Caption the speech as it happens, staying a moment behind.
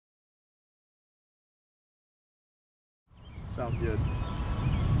sounds good.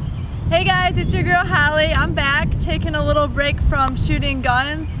 Hey guys, it's your girl Hallie. I'm back, taking a little break from shooting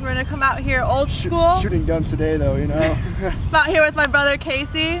guns. We're gonna come out here old school. Shooting guns today though, you know. I'm out here with my brother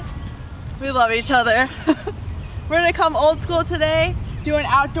Casey. We love each other. We're gonna come old school today, do an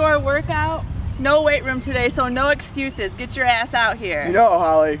outdoor workout. No weight room today, so no excuses. Get your ass out here. You know,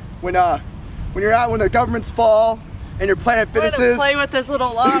 Holly, when you're out when the government's fall and your Planet Fitnesses. We're gonna play with this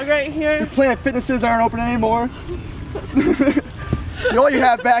little log right here. Your Planet Fitnesses aren't open anymore. All you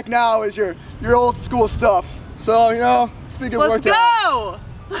have back now is your old school stuff. So, you know, speaking of workout.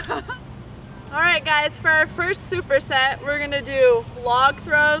 Let's go! Alright guys, for our first superset, we're gonna do log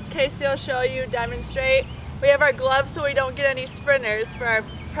throws. Casey will show you, demonstrate. We have our gloves so we don't get any sprinters for our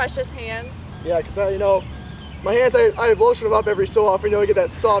precious hands. Yeah, because you know, my hands, I lotion them up every so often, you know, to get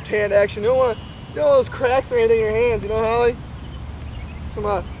that soft hand action. You don't want those cracks or anything in your hands, you know, Holly? So I'm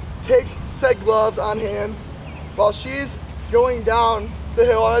gonna take said gloves on hands while she's going down the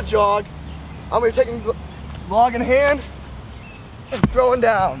hill on a jog. I'm gonna be taking log in hand and throwing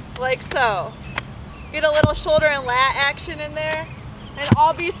down. Like so. Get a little shoulder and lat action in there, and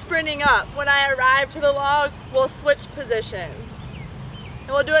I'll be sprinting up. When I arrive to the log, we'll switch positions. And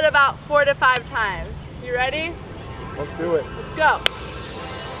we'll do it about 4 to 5 times. You ready? Let's do it. Let's go.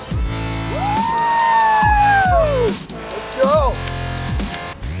 Woo! Let's go.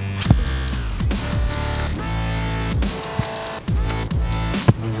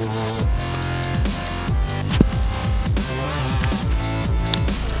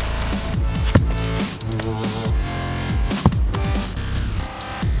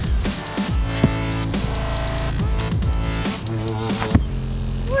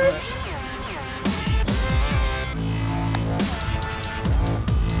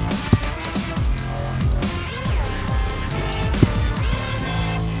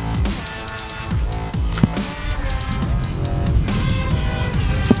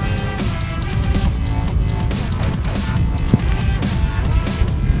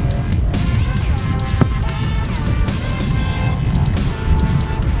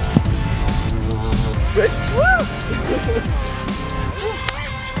 Good. Woo!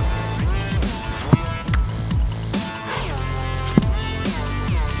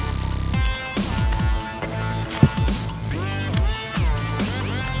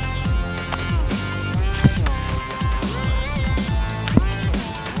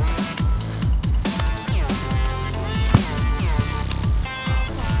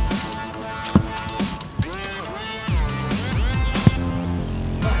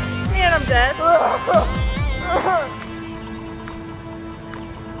 And I'm dead.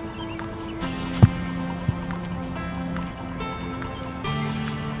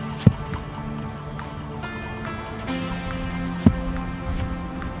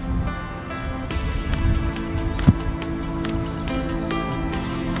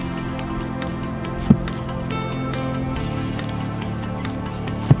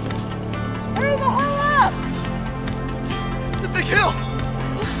 Hurry the hell up! It's a big hill.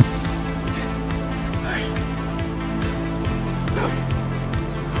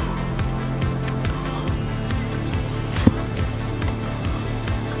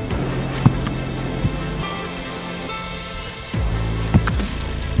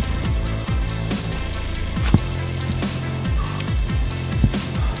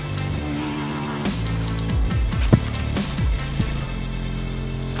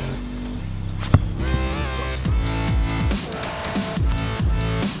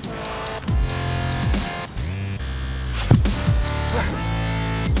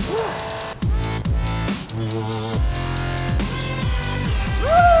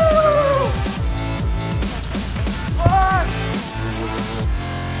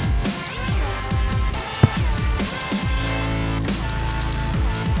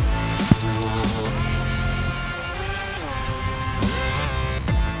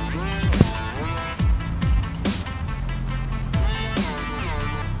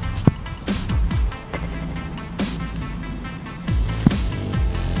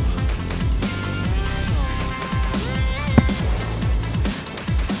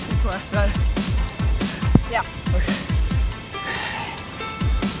 Yeah. Okay.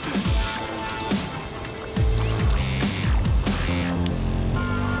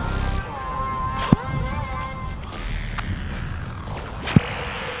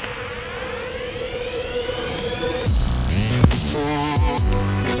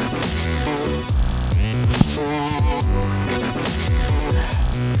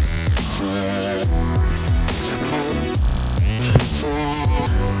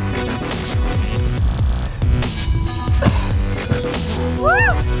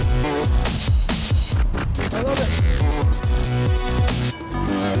 I love it.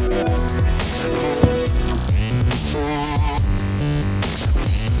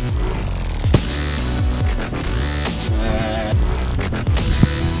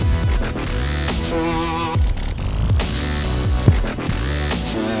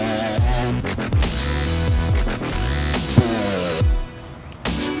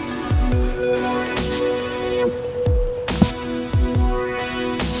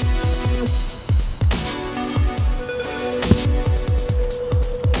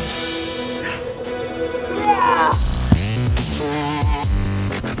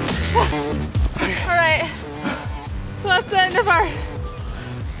 Alright, so that's the end of our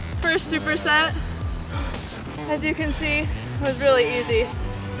first superset. As you can see, it was really easy. It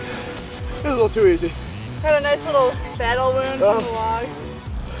was a little too easy. Had a nice little battle wound from the log.